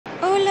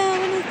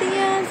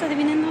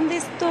adivinen dónde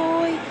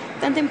estoy.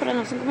 Tan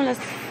temprano, son como las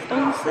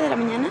 11 de la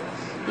mañana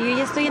y yo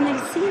ya estoy en el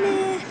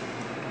cine.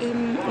 Y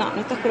no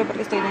está oscuro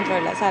porque estoy dentro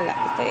de la sala.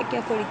 Estoy aquí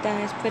afuera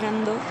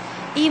esperando.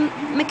 Y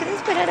me quedé a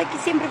esperar aquí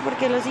siempre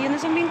porque los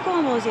sillones son bien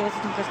cómodos y a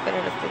veces tengo que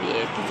esperar hasta 10,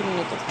 15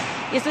 minutos.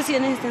 Y estos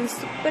sillones están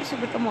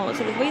súper cómodos.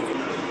 Se los voy a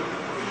enseñar.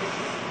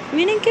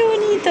 Miren qué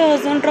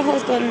bonitos. Son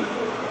rojos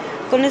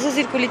con esos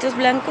circulitos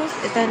blancos.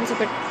 Están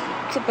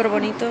súper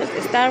bonitos.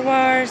 Star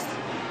Wars.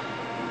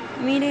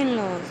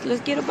 Mírenlos.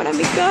 Los quiero para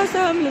mi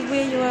casa. Me los voy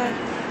a llevar.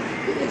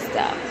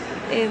 Está.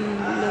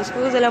 Los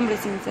Juegos del Hambre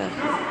sin sal.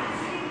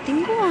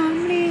 Tengo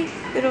hambre,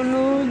 pero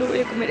no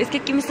voy a comer. Es que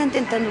aquí me están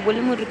tentando,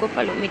 huele muy rico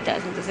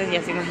palomitas, entonces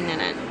ya se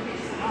imaginarán.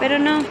 Pero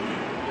no,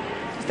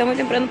 está muy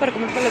temprano para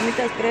comer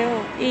palomitas, creo.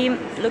 Y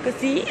lo que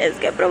sí es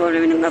que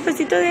probablemente un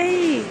cafecito de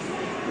ahí.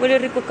 Huele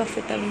rico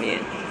café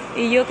también.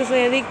 Y yo que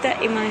soy adicta,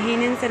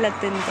 imagínense la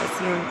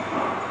tentación.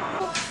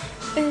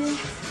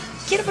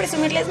 Quiero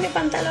presumirles mi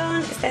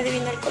pantalón. Está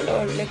divino el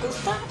color, ¿le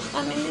gusta?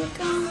 A mí me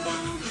encanta.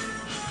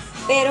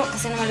 Pero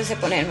casi no me lo sé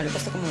poner, me lo he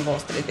puesto como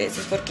 2, 3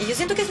 veces porque yo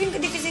siento que es bien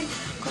difícil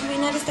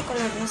combinar este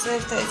color, no sé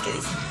ustedes qué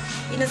dicen.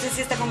 Y no sé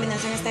si esta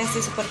combinación está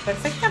así súper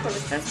perfecta porque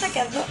está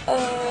sacando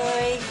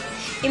hoy.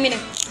 Y miren,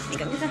 mi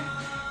camisa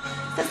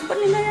está súper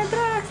linda de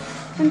atrás.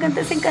 Me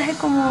encanta ese encaje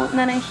como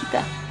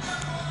naranjita.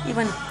 Y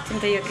bueno,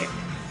 siento yo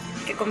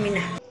que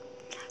combina.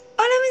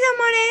 Hola mis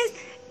amores.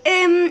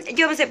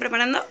 Yo me estoy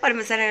preparando para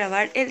empezar a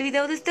grabar el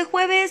video de este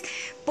jueves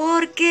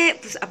porque,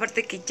 pues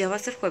aparte que ya va a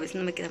ser jueves,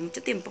 no me queda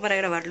mucho tiempo para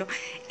grabarlo.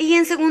 Y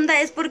en segunda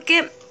es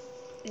porque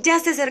ya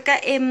se acerca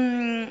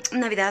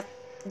Navidad,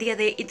 día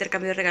de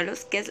intercambio de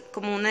regalos, que es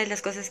como una de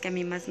las cosas que a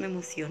mí más me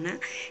emociona.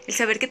 El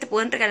saber que te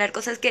pueden regalar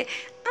cosas que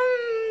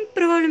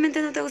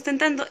probablemente no te gusten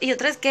tanto y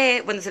otras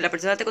que, bueno, si la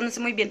persona te conoce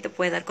muy bien te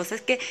puede dar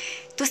cosas que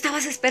tú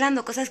estabas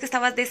esperando, cosas que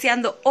estabas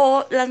deseando.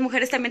 O las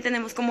mujeres también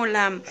tenemos como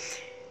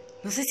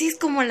no sé si es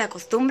como la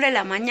costumbre,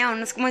 la maña o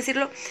no sé cómo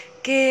decirlo,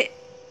 que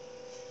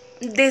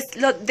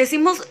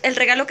decimos el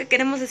regalo que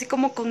queremos así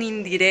como con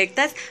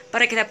indirectas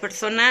para que la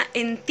persona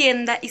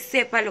entienda y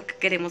sepa lo que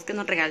queremos que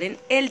nos regalen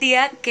el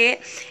día que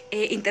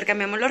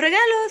intercambiamos los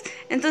regalos.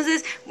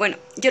 Entonces, bueno,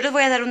 yo les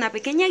voy a dar una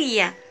pequeña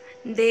guía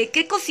de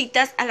qué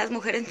cositas a las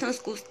mujeres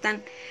nos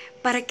gustan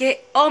para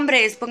que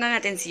hombres pongan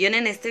atención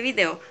en este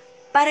video.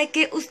 Para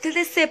que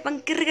ustedes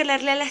sepan qué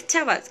regalarle a las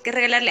chavas, qué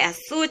regalarle a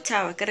su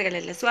chava, qué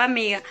regalarle a su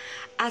amiga,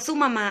 a su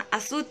mamá,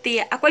 a su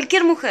tía, a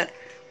cualquier mujer.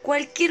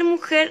 Cualquier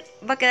mujer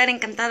va a quedar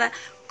encantada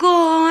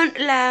con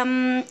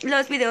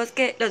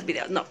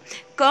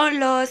con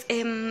los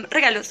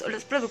regalos o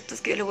los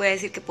productos que yo les voy a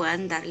decir que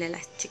puedan darle a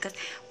las chicas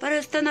para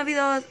esta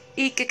Navidad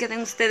y que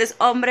queden ustedes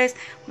hombres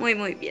muy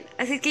bien.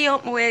 Así que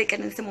yo me voy a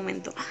dedicar en este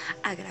momento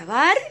a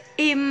grabar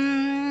y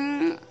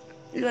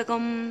luego...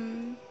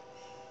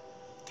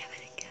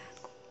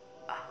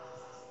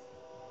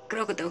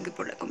 creo que tengo que ir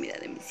por la comida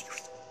de mis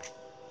hijos.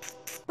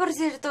 Por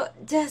cierto,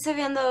 ya se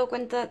habían dado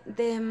cuenta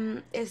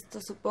de esto,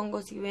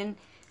 supongo, si ven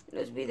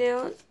los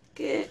videos,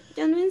 que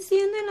ya no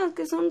encienden las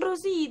que son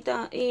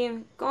rosita. Y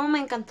como me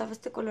encantaba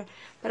este color.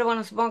 Pero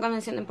bueno, supongo que no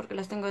encienden porque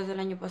las tengo desde el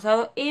año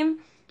pasado. Y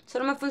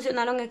solo me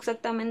funcionaron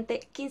exactamente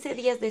 15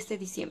 días de este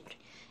diciembre.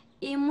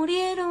 Y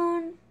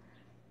murieron.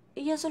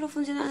 Y ya solo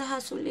funcionan las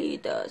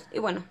azulitas. Y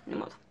bueno, ni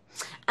modo.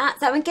 Ah,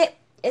 ¿saben qué?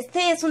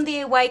 Este es un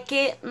D.I.Y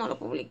que no lo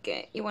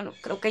publiqué. Y bueno,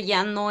 creo que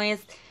ya no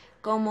es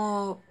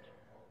como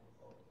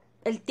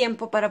el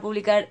tiempo para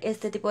publicar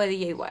este tipo de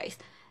DIYs.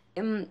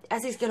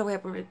 Así es que lo voy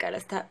a publicar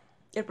hasta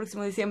el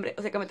próximo diciembre.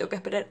 O sea que me tengo que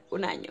esperar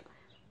un año.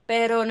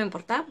 Pero no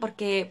importa,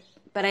 porque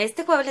para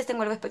este jueves les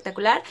tengo algo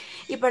espectacular.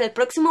 Y para el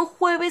próximo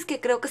jueves, que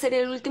creo que sería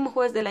el último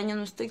jueves del año,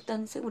 no estoy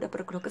tan segura,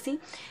 pero creo que sí,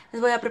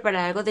 les voy a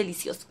preparar algo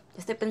delicioso.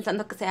 Estoy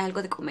pensando que sea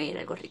algo de comer,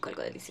 algo rico,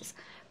 algo delicioso.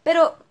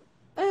 Pero...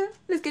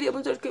 les quería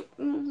mostrar que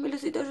mi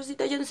lucita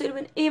rosita ya no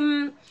sirven. Y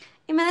me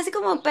da así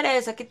como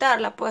pereza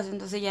quitarla, pues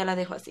entonces ya la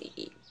dejo así.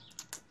 Y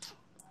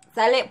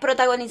sale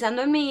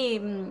protagonizando en mi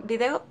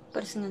video,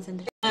 pero sin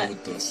encender.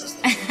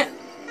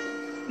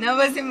 No,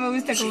 pues sí me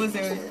gusta cómo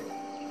se ve.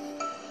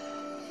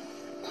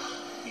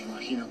 Me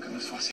imagino que no es fácil.